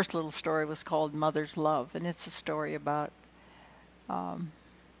first little story was called Mother's Love, and it's a story about a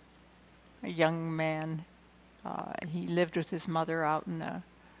young man. He lived with his mother out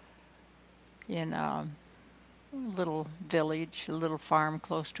in a little village, a little farm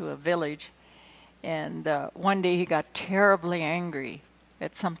close to a village. And one day he got terribly angry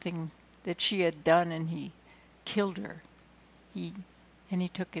at something that she had done, and he killed her. He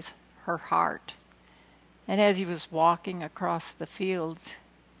took her heart. And as he was walking across the fields,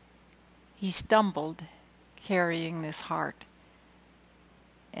 he stumbled, carrying this heart.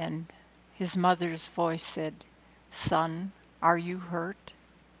 And his mother's voice said, "Son, are you hurt?"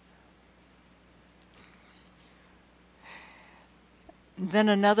 Then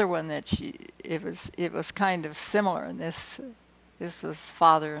another one that it was kind of similar, and this was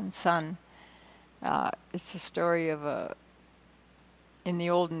father and son. It's a story of in the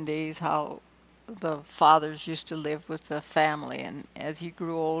olden days how the fathers used to live with the family, and as he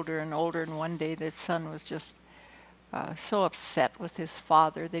grew older and older, and one day the son was just so upset with his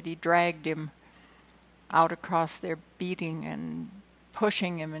father that he dragged him out across there, beating and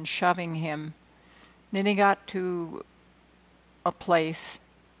pushing him and shoving him. Then he got to a place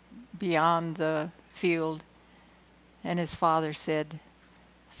beyond the field, and his father said,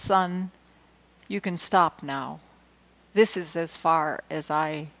 "Son, you can stop now. This is as far as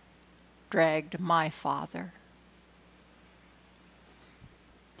I dragged my father."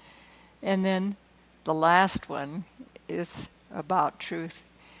 And then the last one is about truth,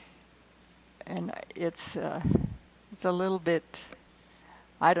 and it's a little bit,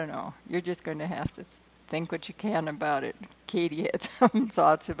 I don't know, you're just going to have to think what you can about it. Katie had some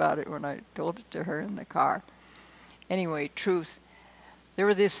thoughts about it when I told it to her in the car. Anyway, truth. There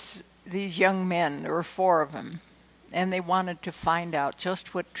were these young men, there were 4 of them, and they wanted to find out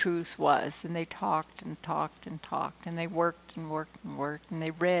just what truth was, and they talked and talked and talked, and they worked and worked and worked, and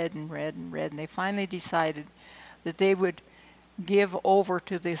they read and read and read, and they finally decided that they would give over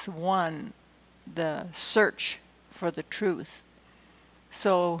to this one the search for the truth.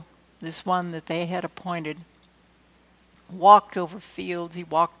 So this one that they had appointed walked over fields, he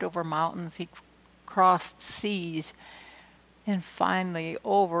walked over mountains, he crossed seas, and finally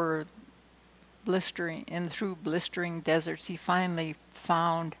over blistering and through blistering deserts, he finally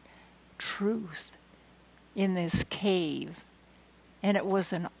found truth in this cave. And it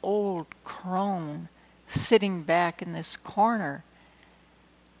was an old crone sitting back in this corner,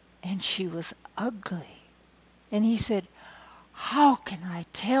 and she was ugly. And he said, "How can I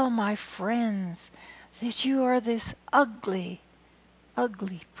tell my friends that you are this ugly,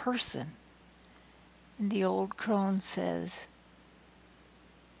 ugly person?" And the old crone says,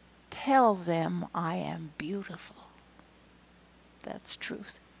 "Tell them I am beautiful." That's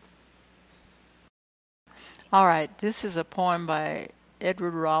truth. All right, this is a poem by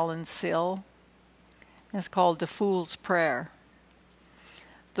Edward Rollins Sill. It's called The Fool's Prayer.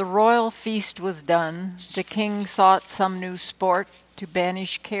 The royal feast was done. The king sought some new sport to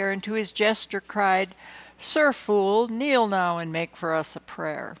banish care, and to his jester cried, "Sir fool, kneel now and make for us a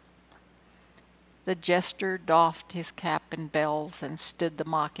prayer." The jester doffed his cap and bells and stood the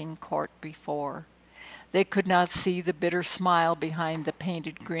mocking court before. They could not see the bitter smile behind the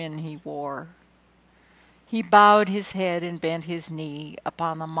painted grin he wore. He bowed his head and bent his knee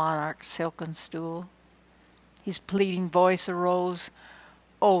upon the monarch's silken stool. His pleading voice arose,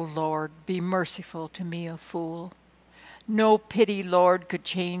 "O Lord, be merciful to me, a fool." No pity, Lord, could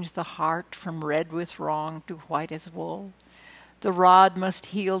change the heart from red with wrong to white as wool. The rod must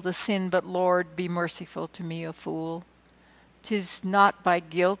heal the sin, but Lord, be merciful to me, a fool. 'Tis not by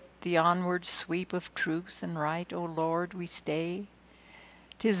guilt the onward sweep of truth and right, O Lord, we stay.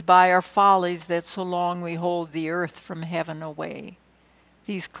 'Tis by our follies that so long we hold the earth from heaven away.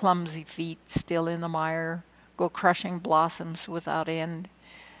 These clumsy feet, still in the mire, go crushing blossoms without end.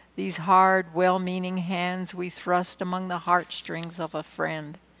 These hard, well-meaning hands we thrust among the heartstrings of a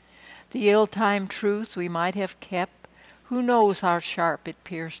friend. The ill-timed truth we might have kept, who knows how sharp it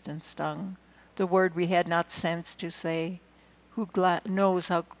pierced and stung? The word we had not sense to say, who knows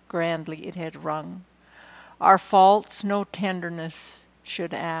how grandly it had rung? Our faults no tenderness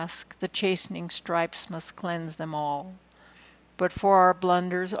should ask, the chastening stripes must cleanse them all. But for our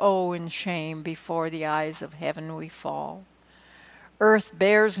blunders, oh, in shame, before the eyes of heaven we fall. Earth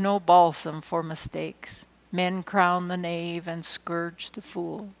bears no balsam for mistakes. Men crown the knave and scourge the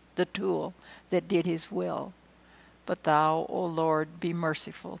fool, the tool that did his will. But thou, O Lord, be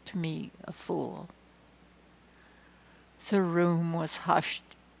merciful to me, a fool. The room was hushed.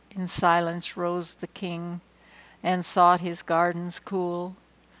 In silence rose the king, and sought his gardens cool,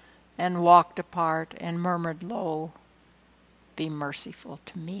 and walked apart and murmured low, "Be merciful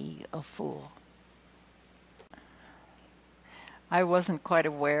to me, a fool." I wasn't quite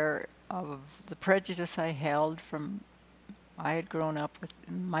aware of the prejudice I held from, I had grown up with,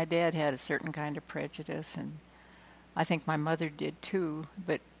 my dad had a certain kind of prejudice, and I think my mother did too,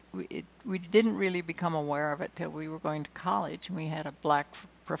 but we didn't really become aware of it till we were going to college, and we had a black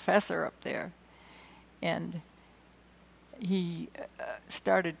professor up there, and he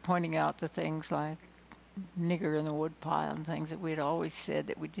started pointing out the things like nigger in the woodpile and things that we'd always said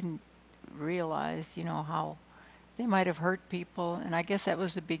that we didn't realize, how they might have hurt people. And I guess that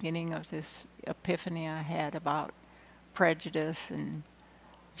was the beginning of this epiphany I had about prejudice and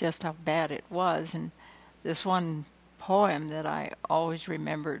just how bad it was. And this one poem that I always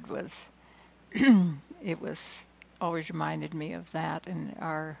remembered was, it was always reminded me of that and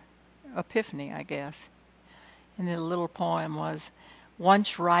our epiphany, I guess. And the little poem was,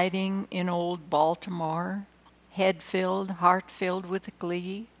 "Once riding in old Baltimore, head filled, heart filled with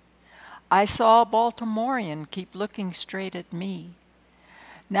glee, I saw a Baltimorean keep looking straight at me.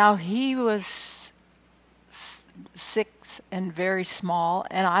 Now he was 6 and very small,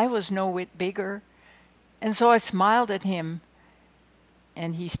 and I was no whit bigger, and so I smiled at him,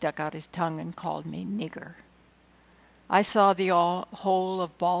 and he stuck out his tongue and called me nigger. I saw the whole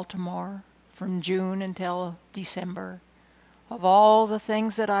of Baltimore from June until December. Of all the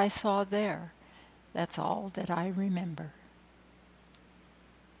things that I saw there, that's all that I remember."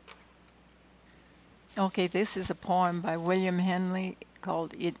 Okay, this is a poem by William Henley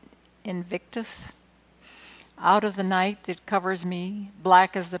called Invictus. Out of the night that covers me,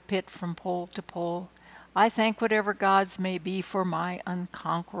 black as the pit from pole to pole, I thank whatever gods may be for my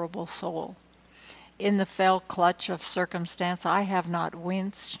unconquerable soul. In the fell clutch of circumstance I have not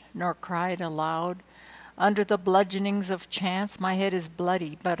winced nor cried aloud. Under the bludgeonings of chance my head is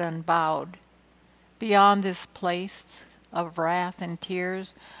bloody but unbowed. Beyond this place of wrath and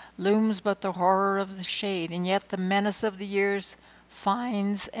tears looms but the horror of the shade, and yet the menace of the years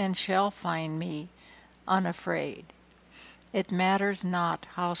finds and shall find me unafraid. It matters not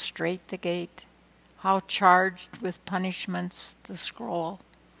how strait the gate, how charged with punishments the scroll.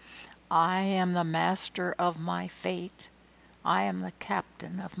 I am the master of my fate. I am the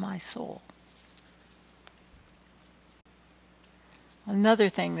captain of my soul. Another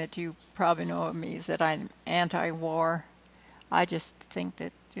thing that you probably know of me is that I'm anti-war. I just think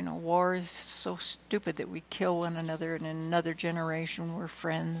that, war is so stupid that we kill one another, and in another generation we're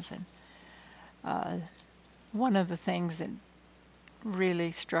friends. And one of the things that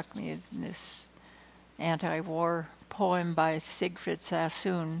really struck me in this anti-war poem by Siegfried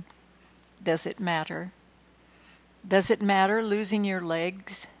Sassoon, "Does it matter? Does it matter losing your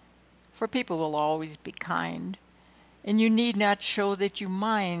legs? For people will always be kind, and you need not show that you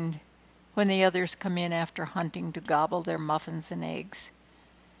mind when the others come in after hunting to gobble their muffins and eggs.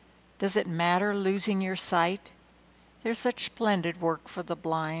 Does it matter losing your sight? There's such splendid work for the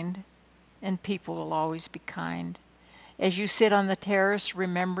blind, and people will always be kind. As you sit on the terrace,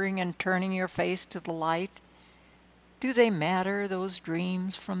 remembering and turning your face to the light, do they matter, those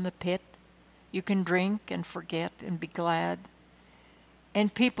dreams from the pit? You can drink and forget and be glad,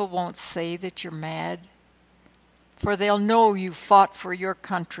 and people won't say that you're mad, for they'll know you fought for your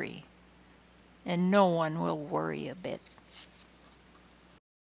country, and no one will worry a bit.